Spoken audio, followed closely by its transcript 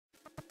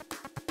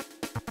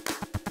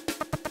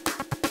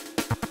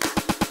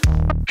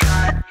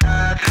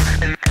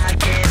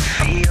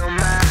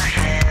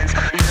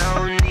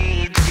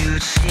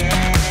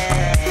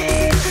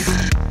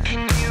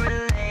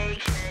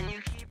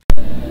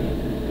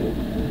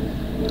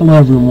Hello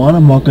everyone,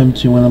 and welcome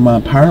to one of my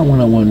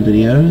Pirate101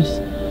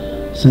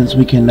 videos. Since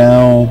we can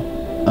now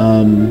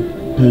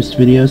post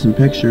videos and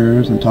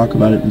pictures and talk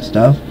about it and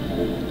stuff,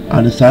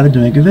 I decided to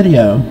make a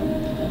video.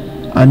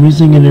 I'm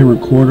using a new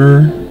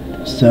recorder,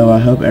 so I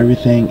hope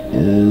everything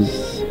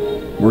is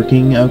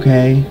working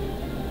okay.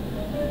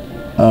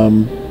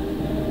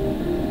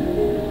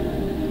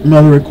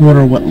 Another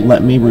recorder wouldn't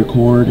let me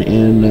record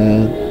in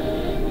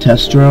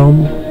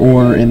Testdrome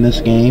or in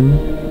this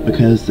game,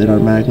 because it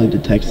automatically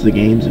detects the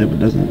games, and if it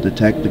doesn't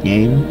detect the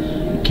game,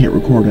 you can't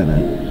record in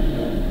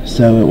it.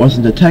 So it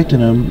wasn't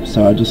detecting them,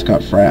 so I just got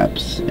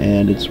Fraps,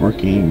 and it's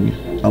working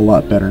a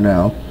lot better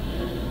now.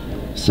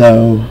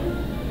 So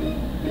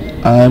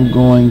I'm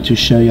going to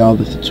show y'all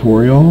the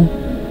tutorial,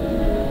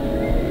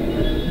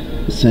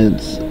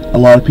 since a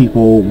lot of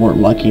people weren't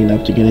lucky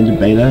enough to get into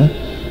beta.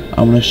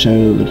 I'm going to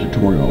show the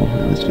tutorial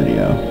in this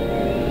video.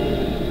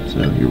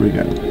 So here we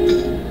go.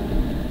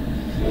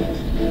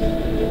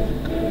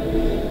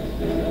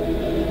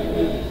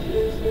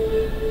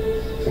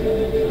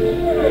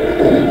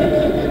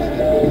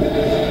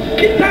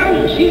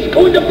 He's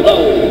going to blow!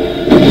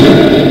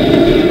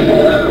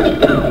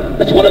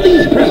 It's one of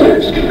these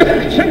prisoners!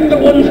 Check the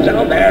ones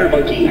down there,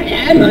 monkey! I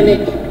am on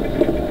it!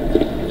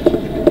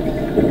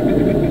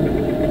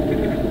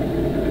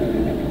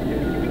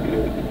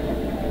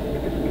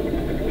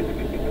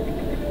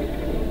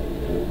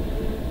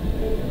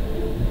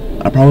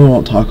 I probably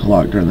won't talk a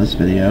lot during this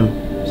video,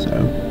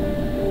 so...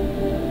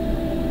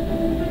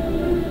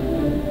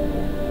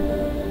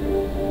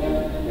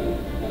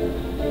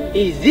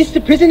 Is this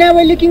the prisoner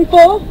we're looking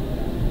for?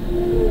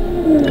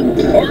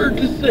 Hard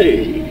to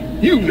say.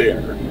 You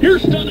there, you're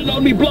standing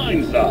on me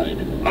blind side.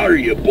 Are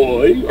you a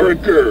boy or a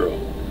girl?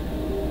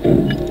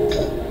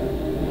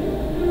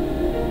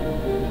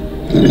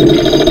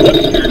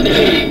 What's your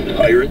name,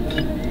 pirate?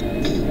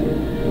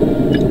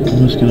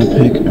 I'm just gonna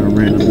pick a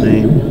random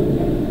name.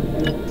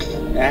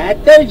 I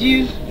told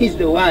you, he's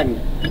the one.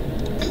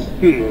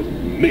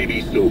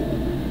 Maybe so.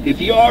 If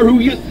you are who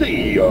you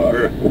say you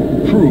are,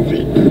 prove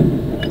it.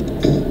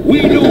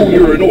 We know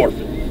you're an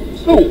orphan.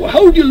 So,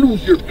 how'd you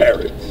lose your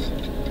parents?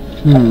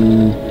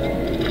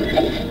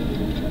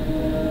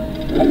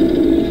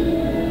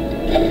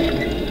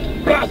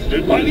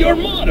 Blasted by the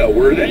Armada,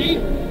 were they?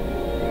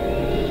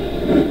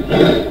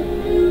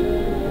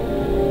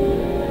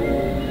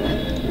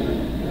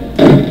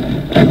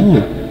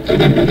 Oh.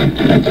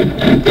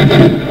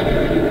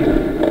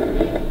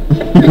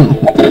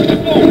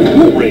 So,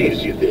 who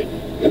raised you then?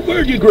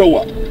 Where'd you grow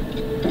up?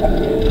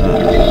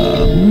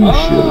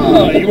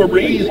 You were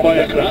raised by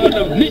a clan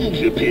of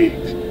ninja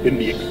pigs in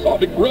the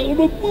exotic realm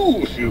of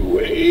Mushu,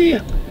 eh?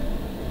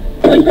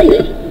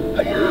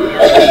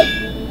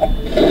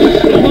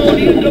 Somehow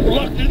you end up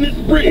locked in this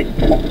brig.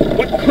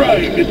 What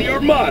crime did the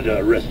Armada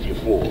arrest you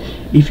for?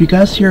 If you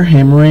guys hear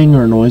hammering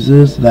or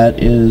noises,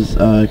 that is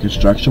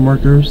construction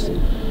workers.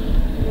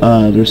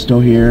 They're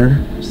still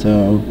here,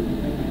 so...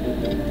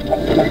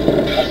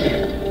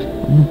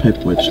 I'm gonna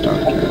pick Witch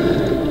Doctor.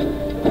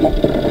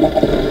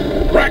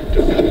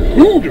 Practicing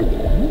voodoo?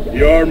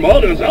 The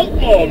Armada's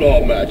outlawed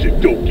all magic,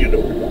 don't you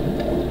know?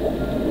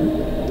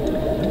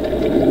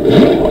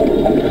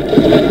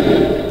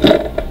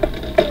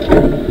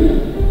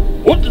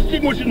 What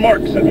distinguishing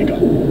marks have you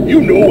got?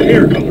 You know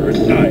hair color and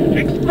style,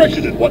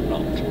 expression and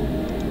whatnot.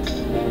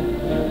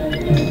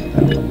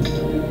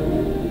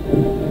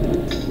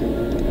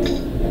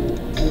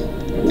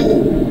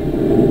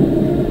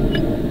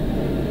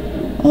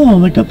 Oh,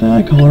 they got the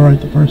eye color right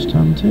the first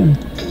time, too.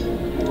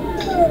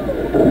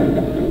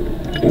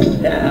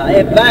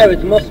 A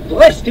pirate must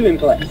dress to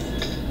impress.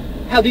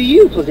 How do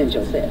you present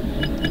yourself?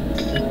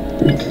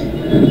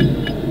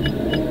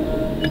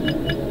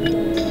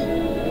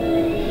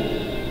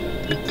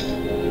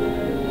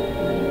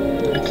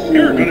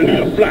 You're gonna need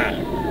a flag.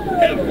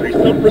 Every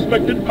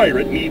self-respected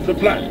pirate needs a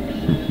flag.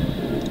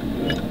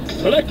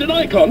 Select an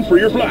icon for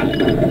your flag.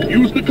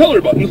 Use the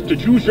color buttons to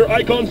choose your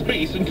icon's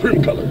base and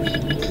trim colors.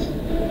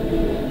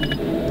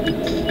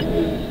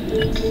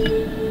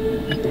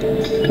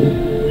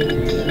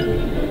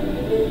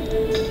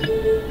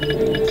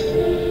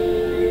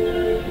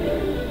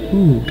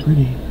 Ooh,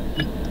 pretty.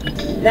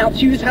 Now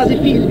choose how the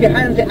field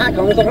behind the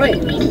icon is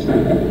arranged.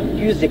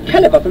 Use the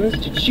color buttons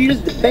to choose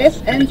the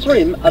base and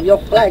trim of your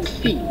flag's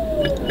field.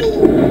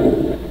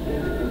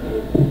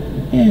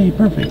 Yay,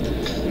 perfect.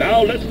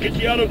 Now let's get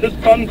you out of this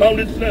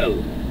confounded cell.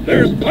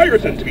 There's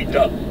pirating to be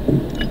done.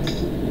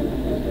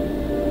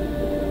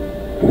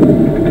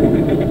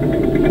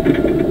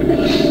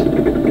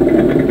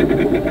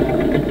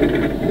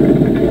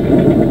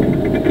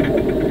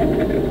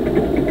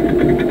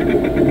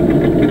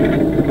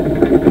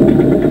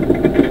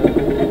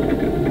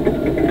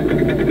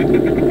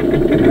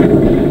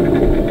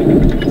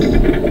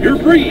 You're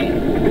free.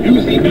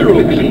 Use the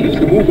arrow keys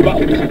to move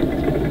about.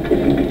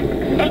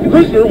 That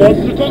prisoner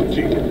wants to talk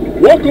to you.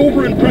 Walk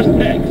over and press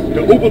X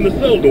to open the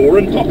cell door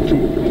and talk to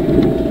him.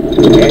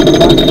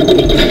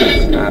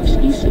 That stops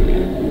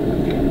easily.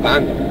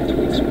 Bond to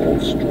its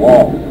most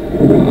strong.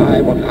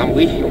 I will come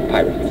with you,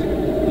 pirates.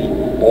 We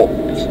will both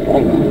be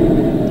stronger.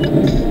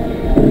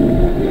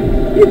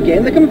 You've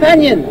gained a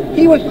companion.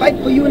 He will fight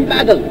for you in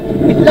battle.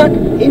 With luck,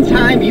 in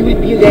time you will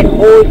build a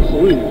whole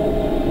crew.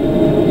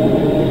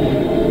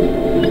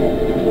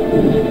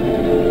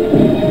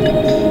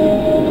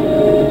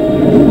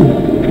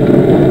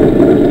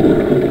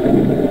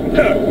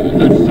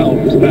 That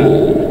sounds bad.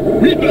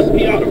 We must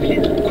be out of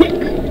here, quick!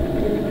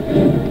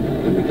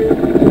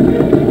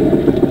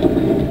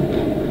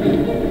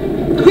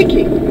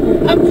 Quickly,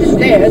 up the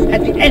stairs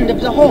at the end of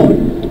the hall.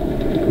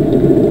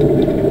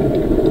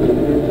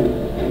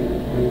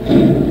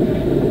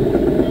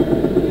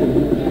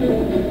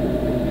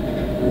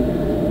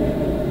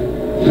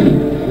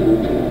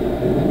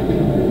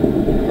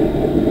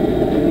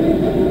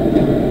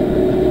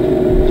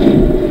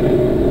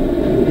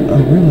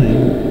 Oh, really?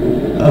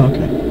 Oh,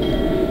 okay.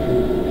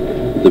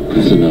 The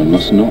prisoner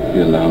must not be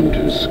allowed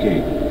to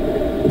escape.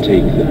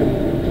 Take them.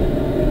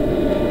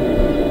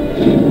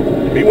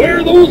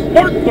 Beware those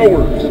spark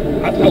throwers!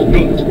 That's how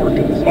guns work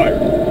in this fire.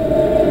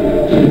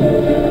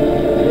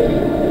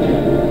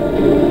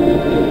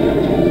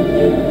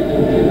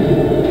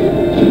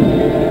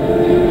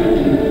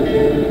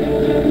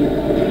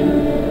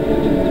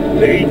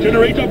 They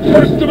generate a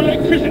burst of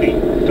electricity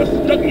to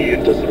stun you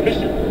into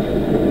submission.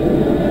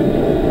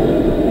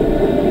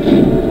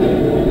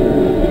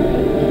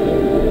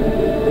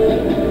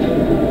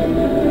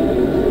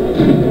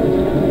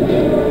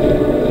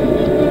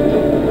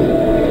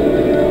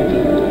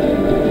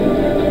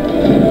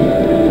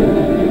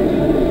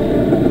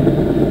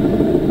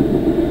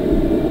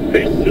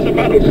 This is a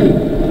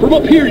battlefield. From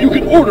up here, you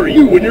can order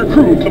you and your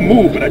crew to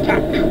move and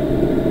attack.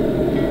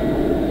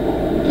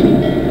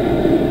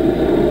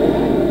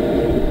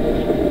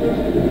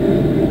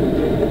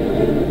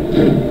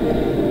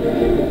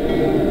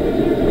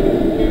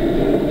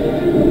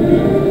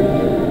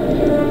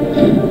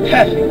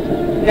 Perfect.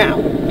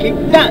 Now, click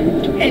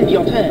done to end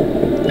your turn.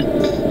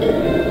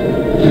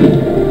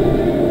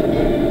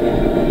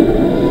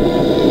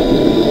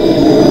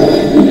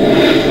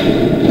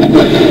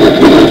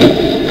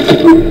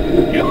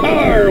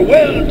 Yar,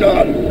 well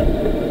done!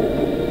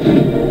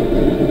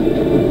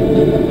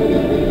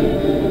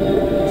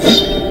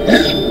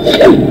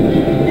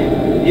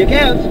 Look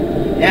out.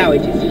 Now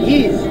it is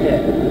his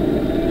turn.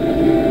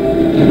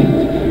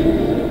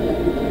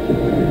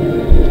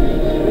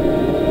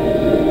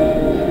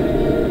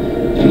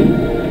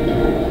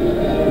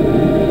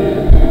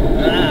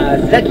 Ah,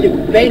 that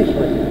looked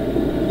painful.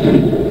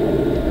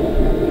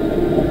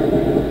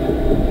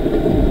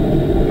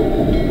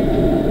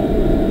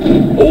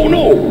 Oh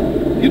no!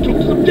 You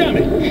took some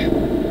damage.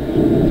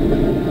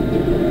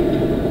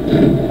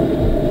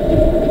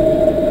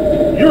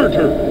 Your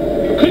turn.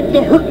 Click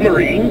the hurt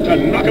Marine to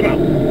knock him out.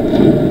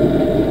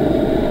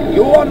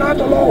 You are not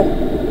alone.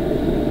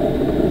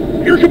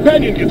 Your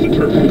companion gets a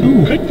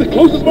turn. Click the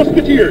closest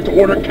musketeer to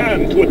order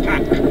Khan to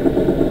attack.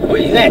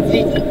 That's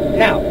it.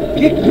 Now,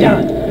 click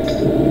done.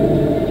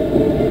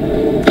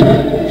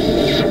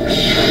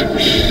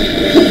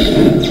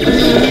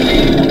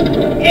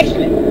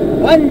 Excellent.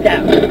 One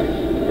down.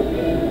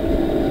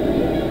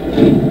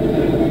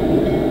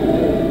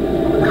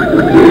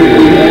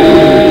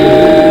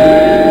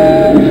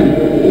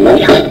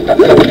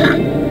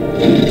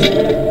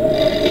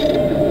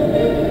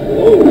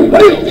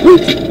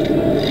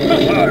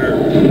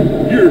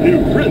 Your new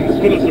friend's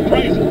full of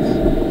surprises.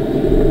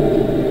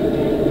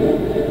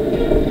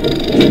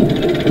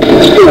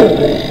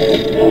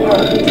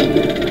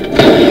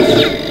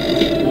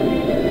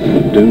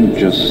 Don't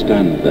just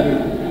stand there.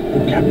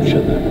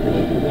 Capture them.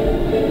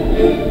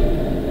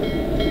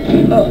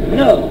 Oh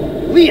no!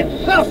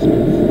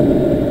 Reinforcements!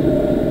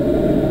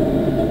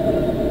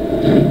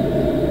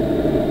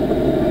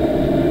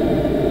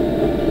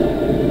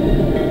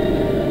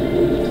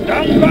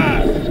 Stand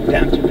fast!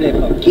 Time to play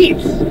for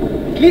keeps.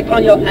 Click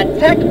on your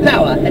attack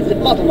power at the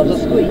bottom of the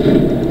screen.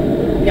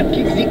 Now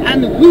click the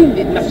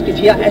unwounded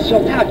musketeer as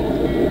your target.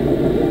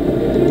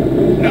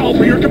 Now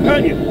for your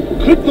companion.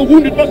 Click the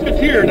wounded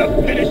musketeer to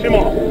finish him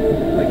off.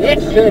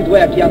 Excellent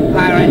work, young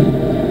pirate.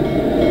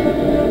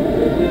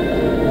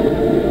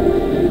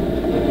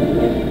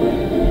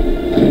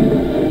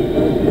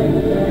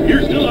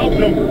 You're still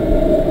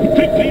outnumbered.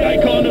 Click the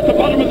icon at the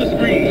bottom of the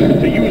screen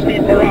to use the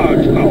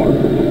barrage power.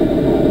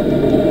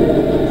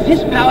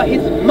 This power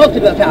hits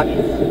multiple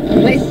targets.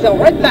 Place the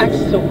red backs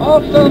so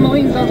all 4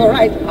 Marines on the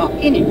right are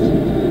in it.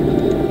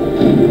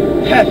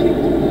 Perfect.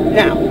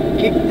 Now,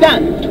 click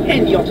done to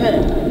end your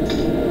turn.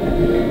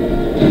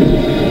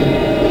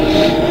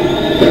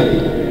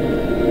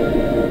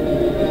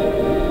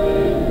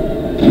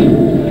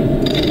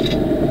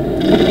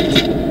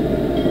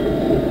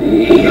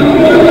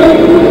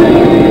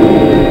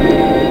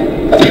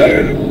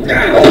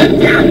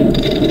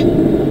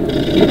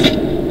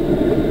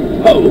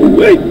 Oh,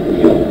 wait!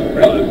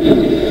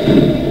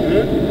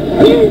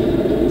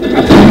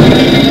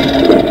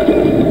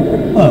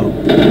 Oh.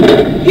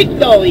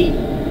 Victory!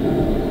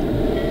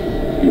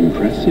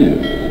 Impressive.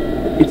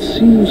 It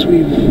seems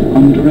we've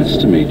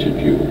underestimated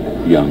you,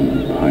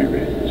 young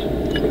pirate.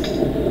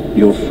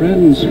 Your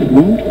friends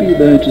won't be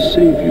there to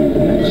save you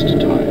next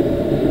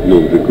time.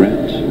 You'll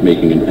regret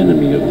making an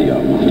enemy of the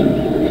Armada.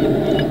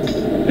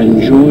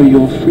 Enjoy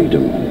your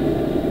freedom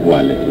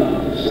while it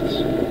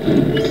lasts.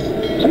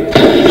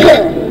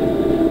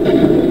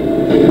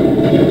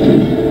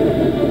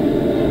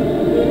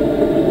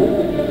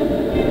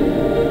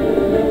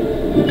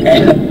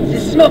 The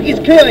smoke is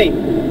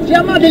clearing. The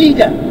Armada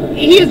leader,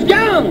 he is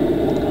gone.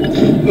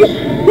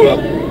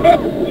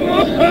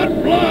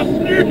 That blast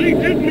nearly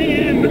did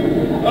me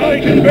in. I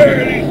can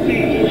barely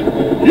see.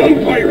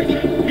 Young pirate,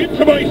 get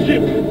to my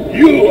ship.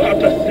 You have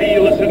to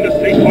sail us into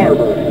safe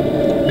harbor.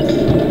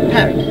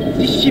 Pirate,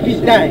 this ship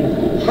is dying.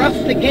 Cross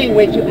the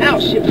gangway to our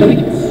ship so we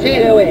can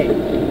sail away.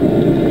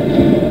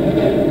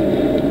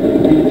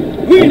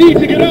 We need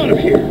to get out of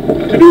here.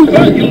 To do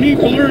that, you'll need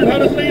to learn how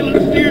to sail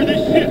and steer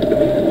this ship.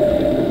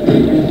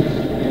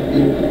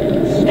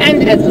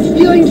 Stand at the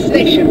steering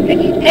station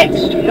and hit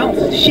X to launch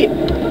the ship.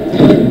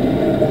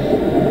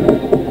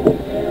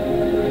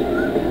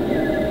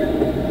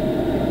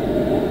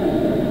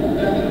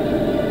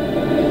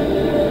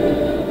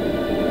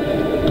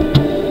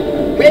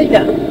 Well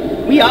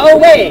done. We are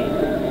away.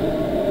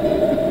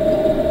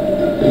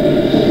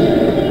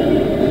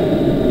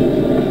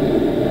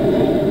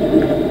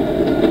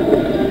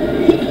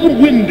 Put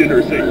some wind in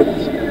her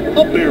sails.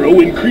 Up arrow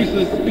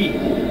increases speed.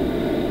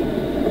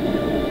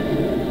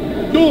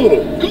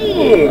 Good,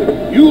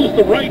 good. Use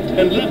the right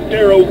and left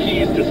arrow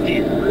keys to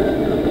steer.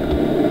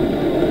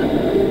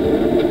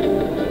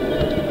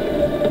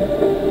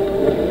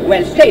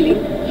 While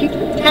sailing, hit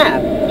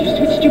Tab to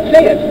switch to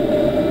player.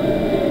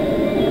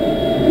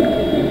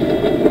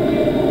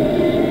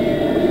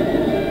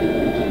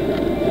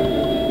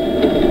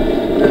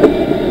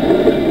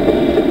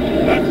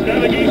 That's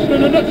navigation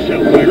in a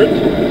nutshell, pirate.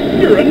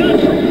 You're a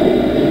natural.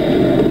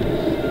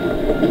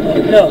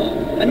 Oh no,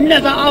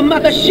 another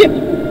Armada ship!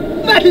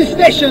 Battle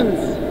stations!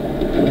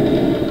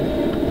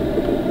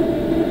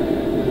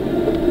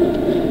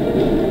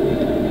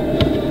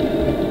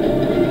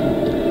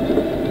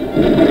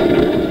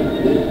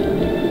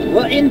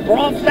 We're in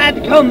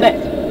broadside combat.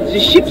 The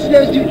ship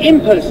slows to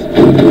impulse.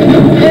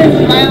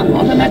 Hands fire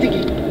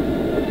automatically.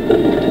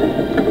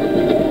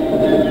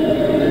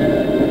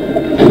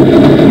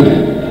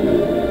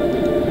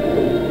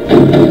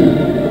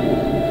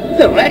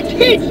 Direct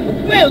hit!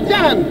 Well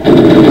done!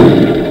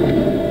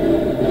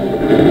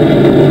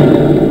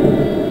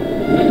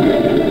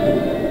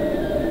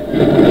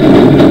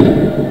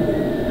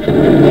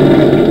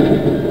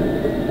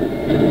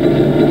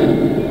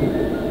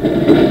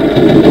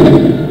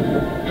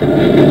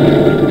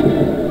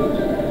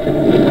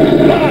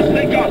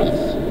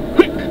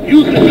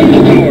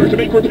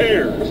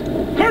 Repairs.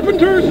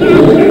 Carpenter,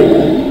 snap.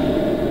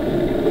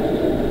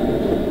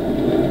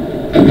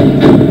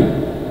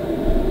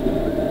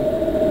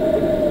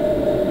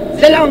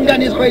 The long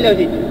gun is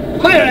reloaded.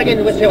 Fire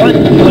again with the one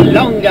or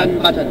long gun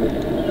button.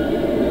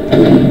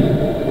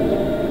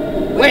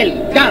 Well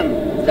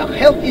done. The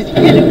health is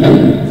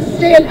yellow.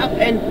 Sail up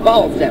and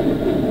board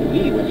them.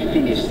 We will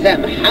finish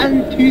them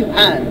hand to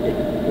hand.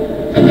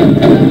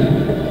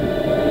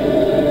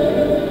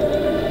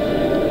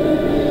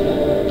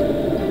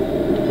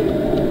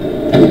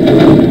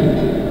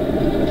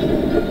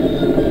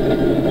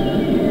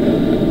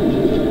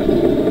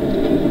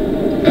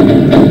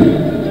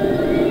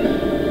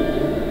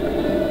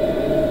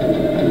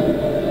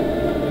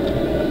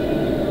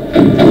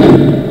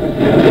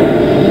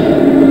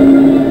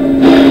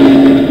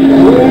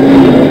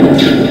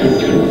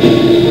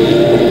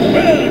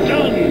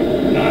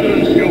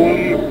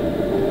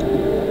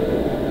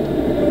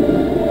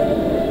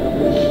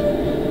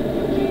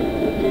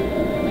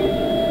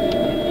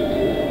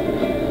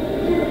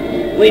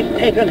 We've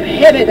taken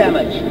heavy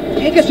damage.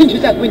 Take us into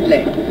that wind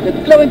lane. The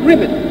glowing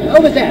ribbon,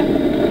 over there.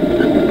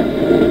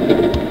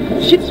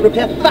 Ships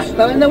repair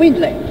faster in the wind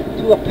lane.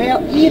 To repair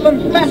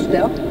even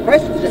faster,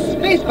 press the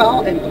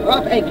spacebar and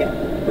drop anchor.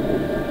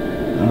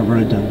 I've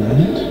already done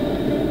that.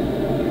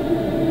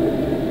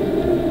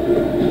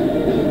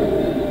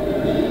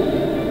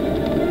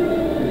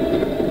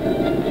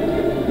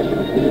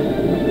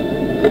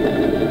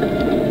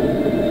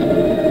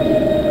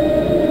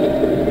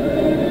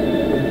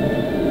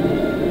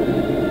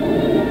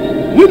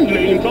 Wind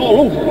lanes all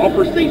over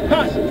offer safe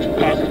passage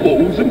past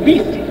foes and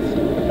beasties,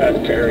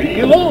 and carry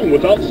you along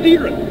without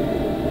steering.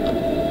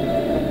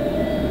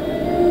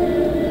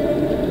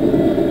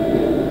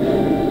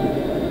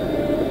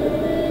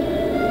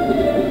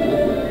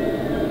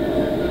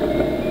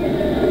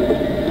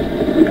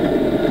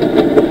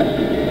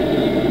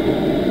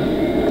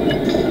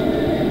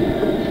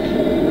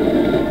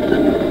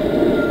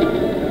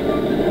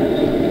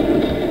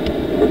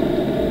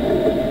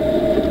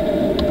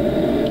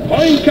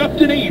 Find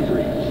Captain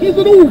Avery. He's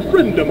an old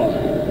friend of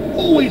mine.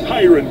 Always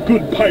hiring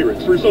good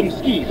pirates for some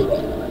scheme or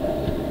other.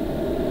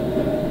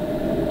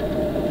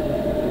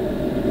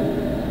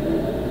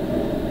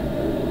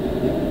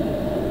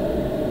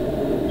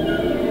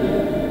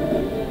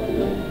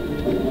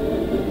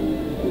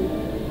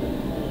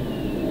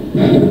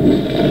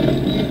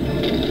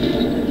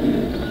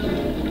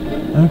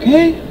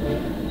 Okay,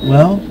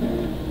 well,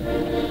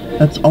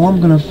 that's all I'm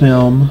gonna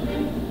film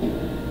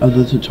of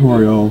the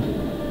tutorial.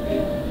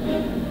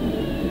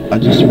 I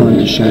just wanted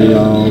to show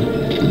y'all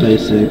the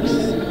basics.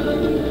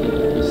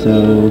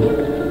 So,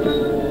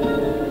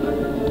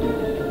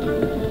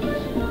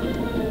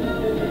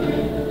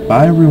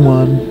 bye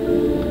everyone.